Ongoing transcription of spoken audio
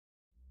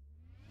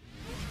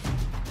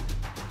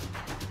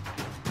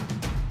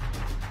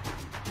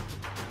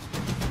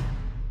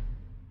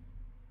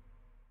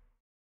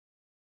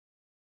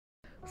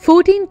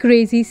14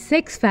 crazy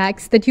sex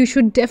facts that you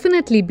should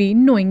definitely be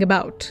knowing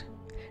about.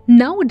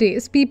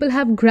 Nowadays, people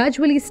have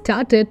gradually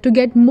started to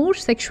get more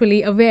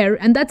sexually aware,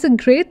 and that's a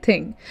great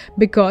thing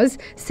because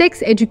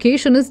sex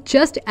education is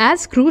just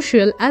as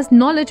crucial as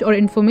knowledge or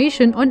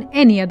information on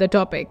any other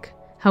topic.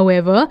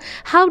 However,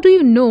 how do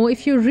you know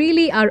if you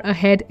really are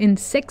ahead in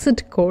sex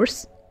ed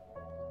course?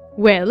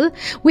 Well,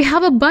 we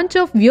have a bunch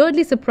of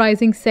weirdly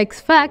surprising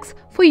sex facts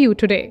for you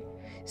today.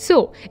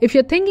 So, if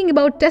you're thinking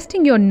about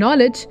testing your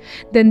knowledge,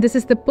 then this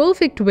is the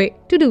perfect way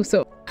to do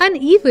so. And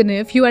even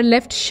if you are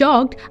left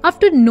shocked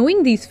after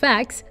knowing these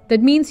facts,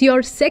 that means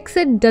your sex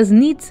ed does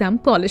need some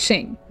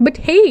polishing. But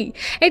hey,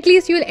 at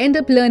least you'll end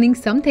up learning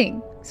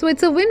something. So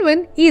it's a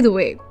win-win either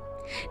way.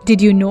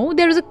 Did you know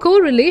there is a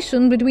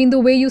correlation between the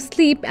way you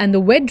sleep and the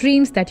wet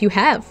dreams that you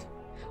have?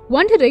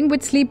 Wondering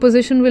which sleep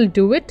position will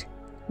do it?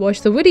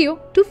 Watch the video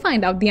to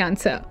find out the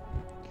answer.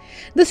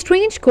 The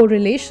strange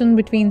correlation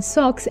between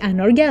socks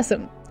and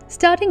orgasm.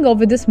 Starting off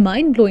with this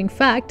mind-blowing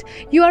fact,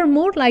 you are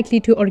more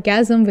likely to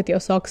orgasm with your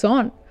socks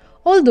on.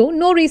 Although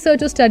no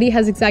research or study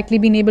has exactly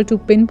been able to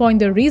pinpoint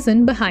the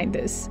reason behind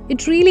this,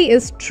 it really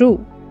is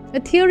true.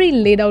 A theory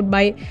laid out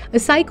by a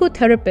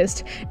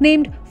psychotherapist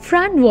named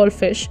Fran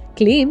Wolfish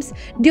claims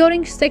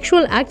during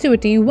sexual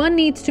activity one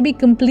needs to be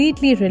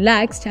completely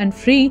relaxed and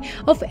free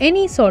of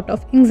any sort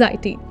of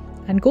anxiety.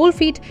 And cold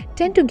feet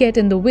tend to get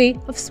in the way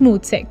of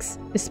smooth sex,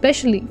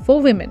 especially for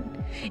women.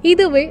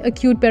 Either way, a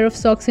cute pair of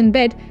socks in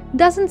bed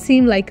doesn't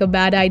seem like a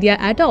bad idea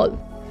at all.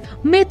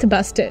 Myth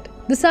busted.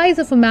 The size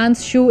of a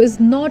man's shoe is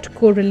not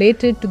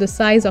correlated to the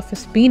size of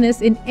his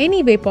penis in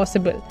any way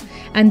possible.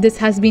 And this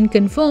has been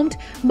confirmed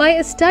by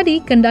a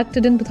study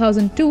conducted in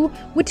 2002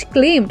 which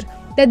claimed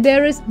that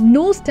there is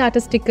no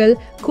statistical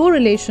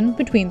correlation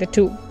between the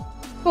two.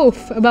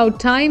 Oof, about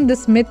time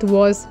this myth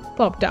was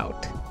popped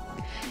out.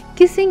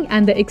 Kissing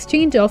and the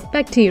exchange of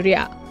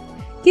bacteria.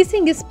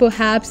 Kissing is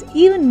perhaps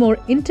even more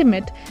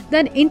intimate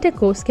than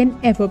intercourse can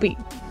ever be.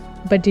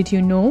 But did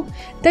you know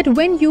that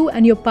when you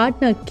and your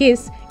partner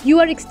kiss, you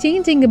are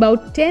exchanging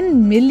about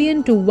 10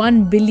 million to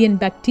 1 billion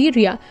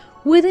bacteria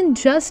within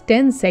just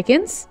 10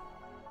 seconds?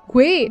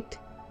 Wait,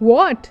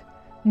 what?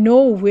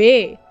 No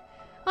way!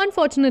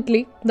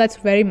 Unfortunately, that's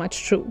very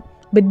much true.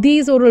 But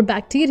these oral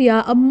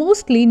bacteria are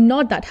mostly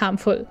not that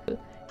harmful.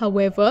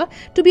 However,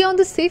 to be on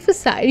the safer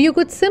side, you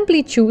could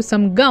simply chew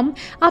some gum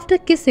after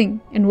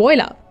kissing and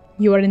voila,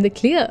 you are in the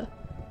clear.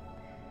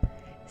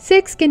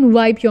 Sex can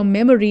wipe your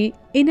memory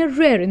in a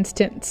rare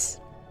instance.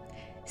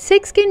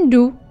 Sex can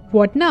do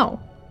what now?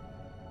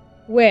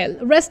 Well,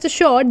 rest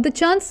assured, the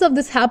chances of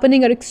this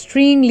happening are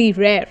extremely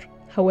rare.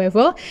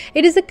 However,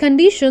 it is a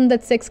condition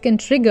that sex can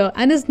trigger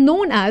and is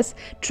known as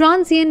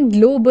transient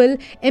global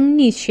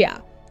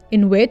amnesia,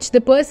 in which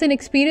the person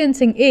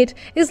experiencing it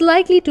is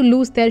likely to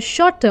lose their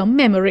short-term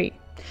memory.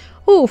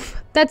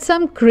 Oof, that's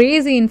some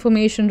crazy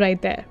information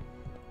right there.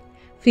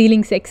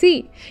 Feeling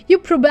sexy? You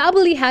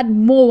probably had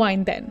more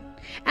wine then.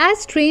 As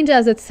strange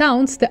as it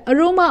sounds, the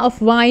aroma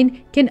of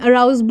wine can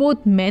arouse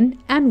both men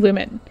and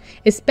women.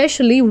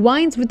 Especially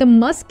wines with a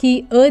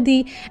musky,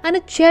 earthy and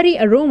a cherry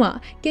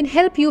aroma can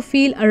help you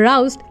feel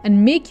aroused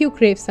and make you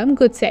crave some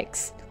good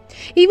sex.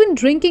 Even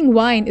drinking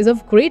wine is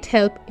of great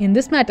help in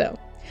this matter.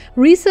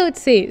 Research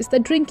says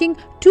that drinking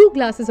 2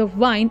 glasses of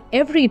wine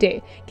every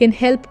day can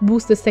help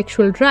boost the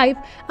sexual drive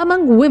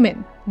among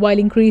women while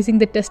increasing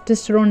the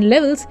testosterone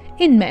levels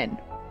in men.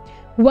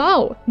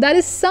 Wow, that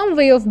is some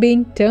way of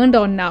being turned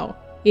on now,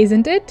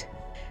 isn't it?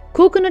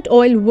 Coconut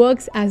oil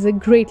works as a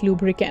great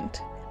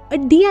lubricant. A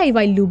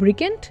DIY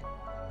lubricant?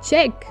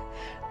 Check.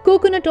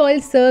 Coconut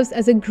oil serves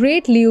as a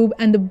great lube,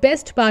 and the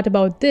best part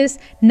about this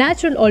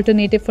natural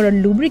alternative for a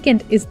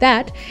lubricant is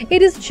that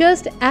it is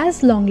just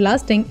as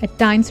long-lasting, at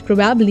times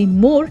probably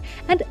more,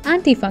 and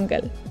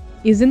antifungal.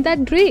 Isn't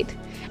that great?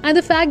 And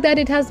the fact that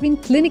it has been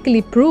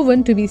clinically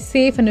proven to be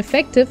safe and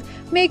effective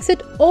makes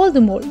it all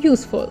the more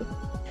useful.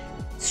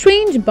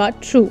 Strange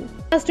but true.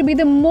 Has to be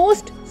the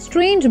most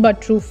strange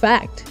but true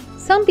fact.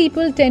 Some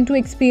people tend to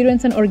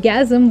experience an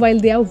orgasm while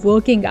they are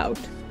working out.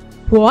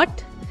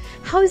 What?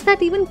 How is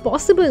that even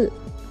possible?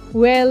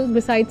 Well,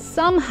 besides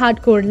some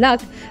hardcore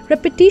luck,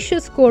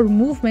 repetitious core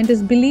movement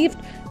is believed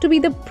to be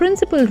the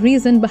principal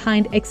reason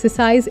behind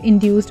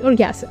exercise-induced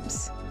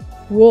orgasms.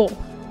 Whoa,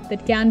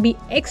 that can be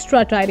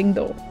extra tiring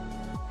though.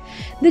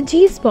 The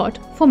G-spot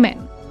for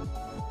men.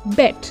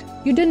 Bet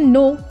you didn't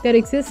know there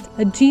exists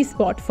a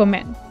G-spot for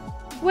men.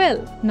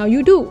 Well, now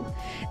you do.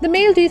 The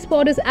male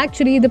G-spot is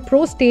actually the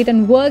prostate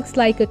and works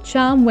like a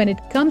charm when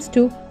it comes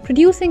to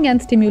producing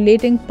and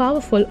stimulating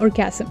powerful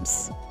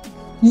orgasms.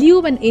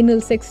 Lube and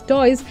anal sex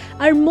toys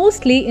are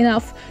mostly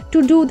enough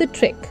to do the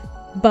trick,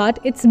 but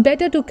it's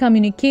better to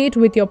communicate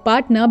with your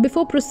partner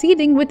before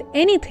proceeding with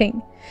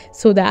anything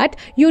so that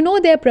you know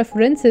their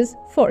preferences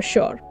for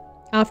sure.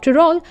 After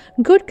all,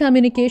 good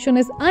communication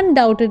is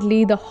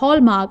undoubtedly the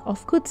hallmark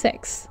of good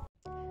sex.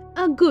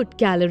 A good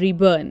calorie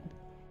burn.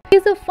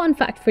 Here's a fun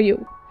fact for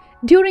you.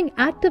 During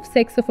active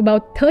sex of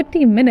about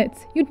 30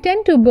 minutes, you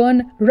tend to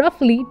burn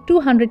roughly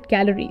 200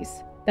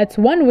 calories. That's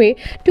one way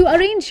to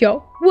arrange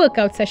your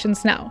workout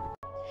sessions now.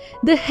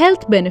 The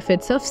health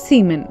benefits of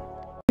semen.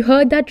 You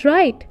heard that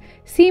right.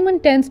 Semen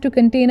tends to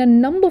contain a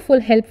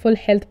numberful helpful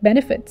health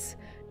benefits.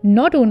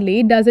 Not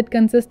only does it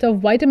consist of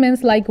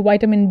vitamins like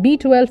vitamin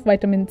B12,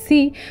 vitamin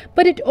C,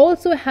 but it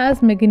also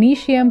has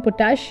magnesium,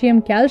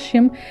 potassium,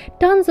 calcium,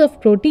 tons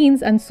of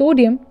proteins and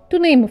sodium, to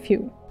name a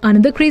few.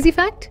 Another crazy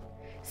fact?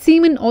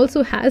 Semen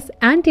also has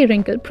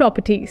anti-wrinkle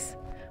properties.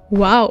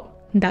 Wow,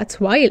 that's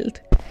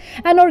wild.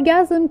 An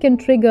orgasm can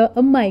trigger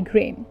a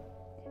migraine.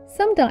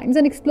 Sometimes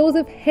an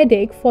explosive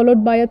headache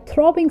followed by a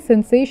throbbing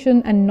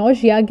sensation and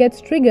nausea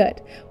gets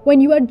triggered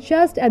when you are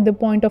just at the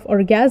point of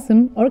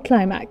orgasm or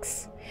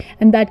climax.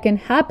 And that can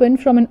happen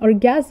from an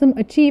orgasm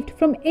achieved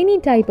from any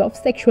type of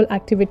sexual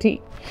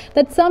activity.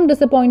 That's some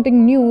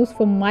disappointing news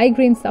for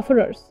migraine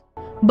sufferers.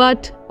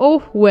 But,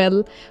 oh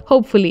well,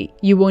 hopefully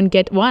you won't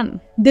get one.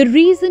 The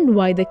reason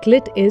why the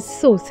clit is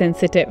so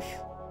sensitive.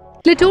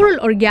 Clitoral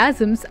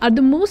orgasms are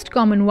the most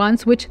common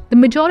ones which the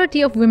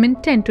majority of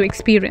women tend to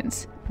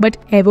experience. But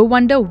ever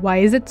wonder why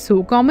is it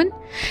so common?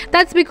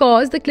 That's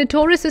because the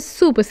clitoris is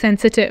super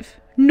sensitive.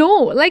 No,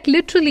 like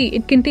literally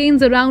it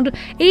contains around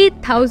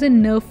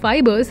 8,000 nerve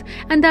fibers,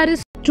 and that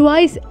is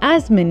twice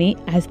as many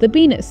as the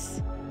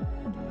penis.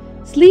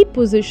 Sleep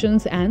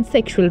positions and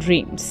sexual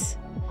dreams.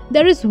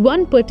 There is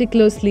one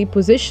particular sleep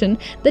position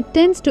that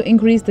tends to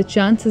increase the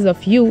chances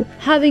of you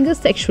having a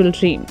sexual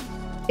dream.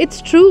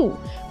 It's true.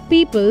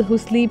 People who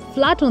sleep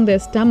flat on their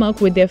stomach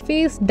with their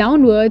face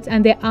downwards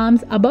and their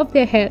arms above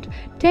their head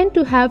tend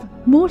to have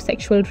more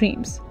sexual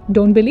dreams.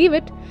 Don't believe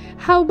it?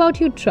 How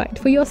about you try it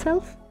for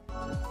yourself?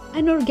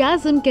 An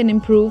orgasm can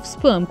improve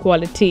sperm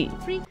quality.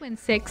 Frequent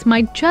sex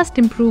might just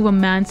improve a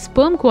man's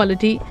sperm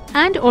quality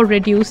and or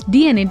reduce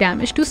DNA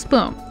damage to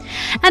sperm.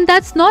 And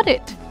that's not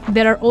it.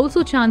 There are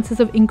also chances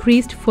of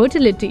increased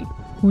fertility.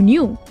 Who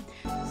knew?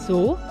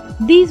 So,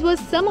 these were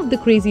some of the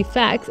crazy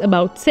facts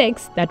about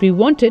sex that we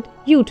wanted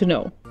you to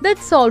know.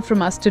 That's all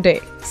from us today.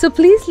 So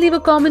please leave a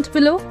comment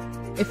below.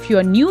 If you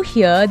are new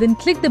here, then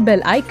click the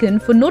bell icon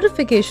for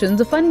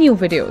notifications of our new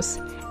videos.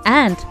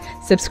 And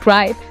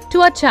subscribe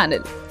to our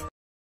channel.